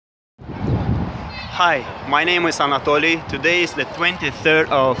Hi, my name is Anatoly. Today is the 23rd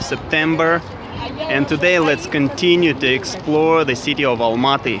of September and today let's continue to explore the city of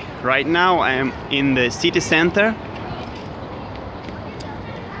Almaty. Right now I am in the city center.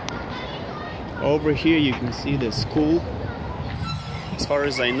 Over here you can see the school. As far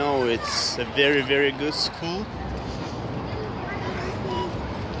as I know, it's a very good school.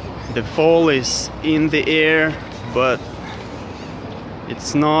 The fall is in the air, but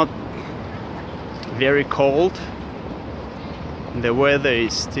it's not very cold. The weather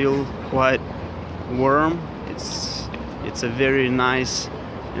is still quite warm. It's a very nice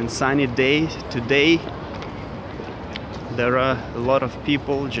and sunny day today. There are a lot of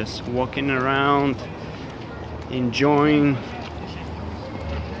people just walking around, enjoying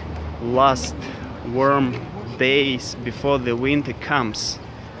last warm days before the winter comes.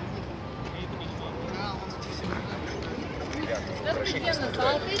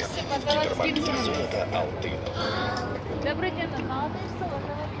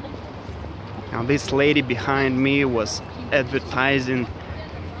 Now this lady behind me was advertising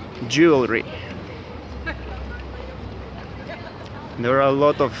jewelry. There are a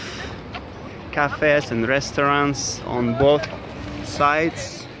lot of cafes and restaurants on both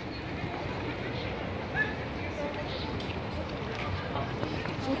sides.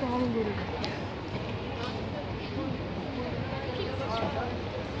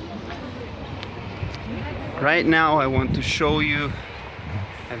 Right now I want to show you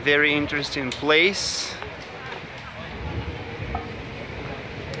a very interesting place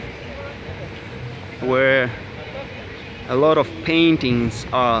where a lot of paintings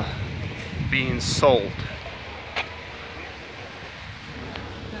are being sold.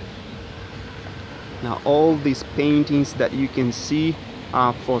 Now all these paintings that you can see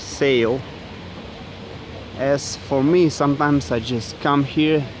are for sale. As for me, sometimes I just come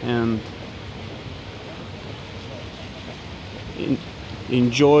here and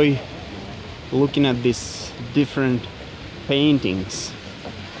enjoy looking at these different paintings.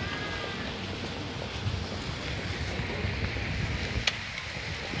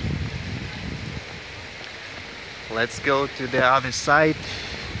 Let's go to the other side.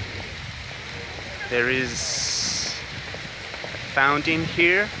 There is a fountain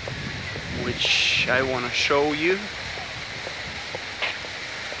here which I want to show you.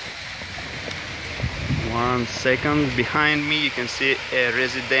 One second. Behind me you can see a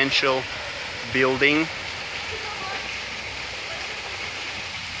residential building.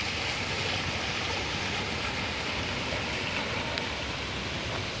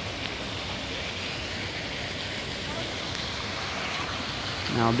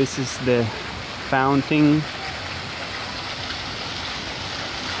 Now this is the fountain.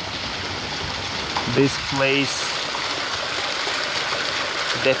 This place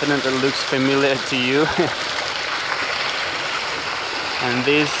definitely looks familiar to you. And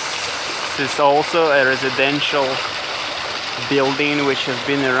this is also a residential building which has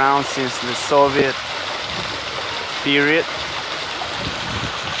been around since the Soviet period.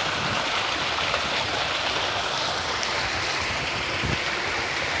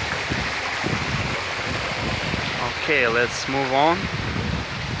 Okay, let's move on.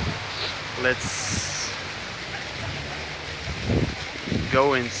 Let's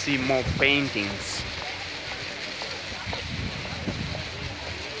go and see more paintings.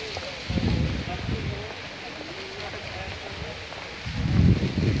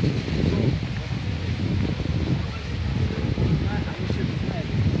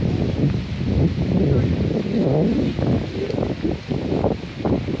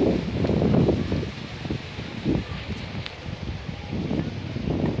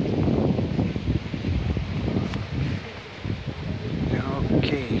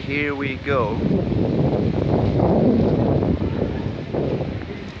 Okay, here we go.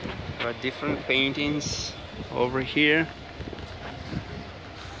 There are different paintings over here.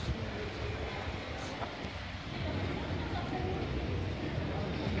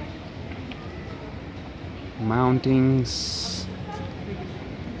 Mountains.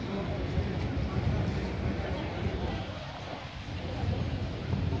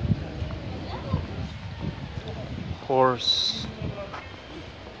 Horse.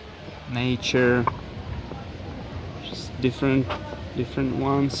 Nature. Just different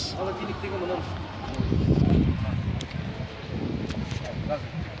ones.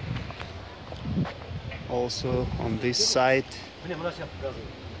 Also on this side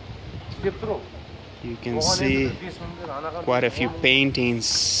you can see quite a few paintings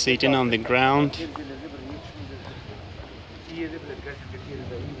sitting on the ground.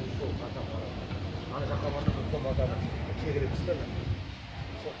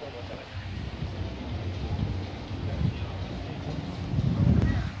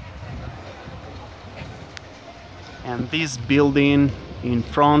 And this building in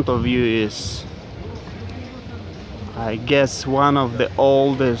front of you is, I guess, one of the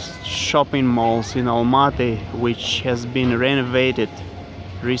oldest shopping malls in Almaty, which has been renovated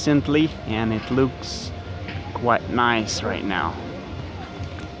recently, and it looks quite nice right now.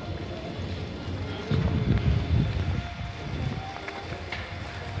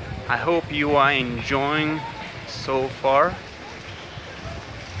 I hope you are enjoying so far.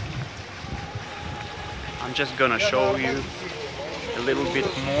 I'm just gonna show you a little bit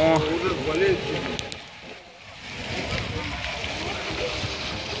more.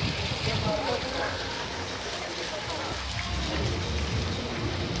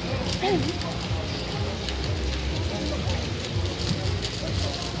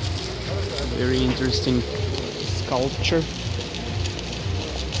 Very interesting sculpture.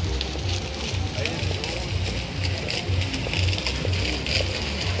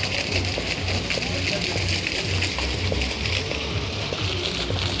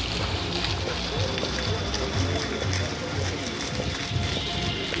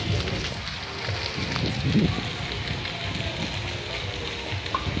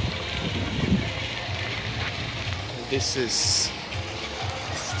 This is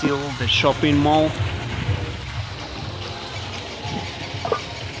still the shopping mall.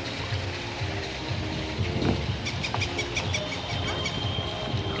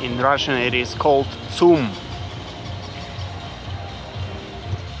 In Russian it is called Tsum.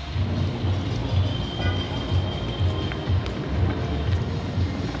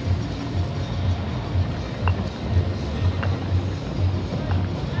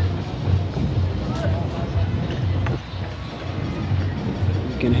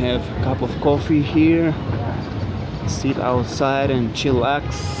 You can have a cup of coffee here, sit outside and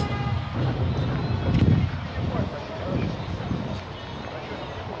chillax.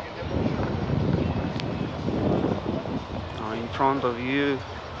 Now in front of you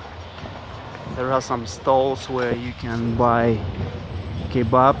there are some stalls where you can buy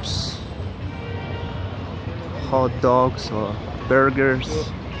kebabs, hot dogs or burgers.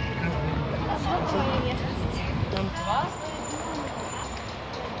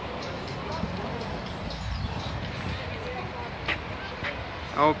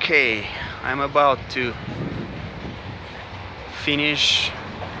 Okay, I'm about to finish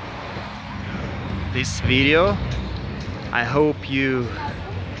this video. I hope you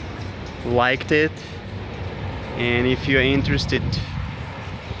liked it, and if you're interested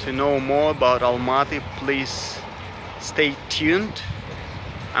to know more about Almaty, please stay tuned.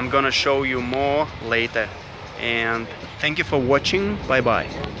 I'm gonna show you more later, and thank you for watching. Bye bye.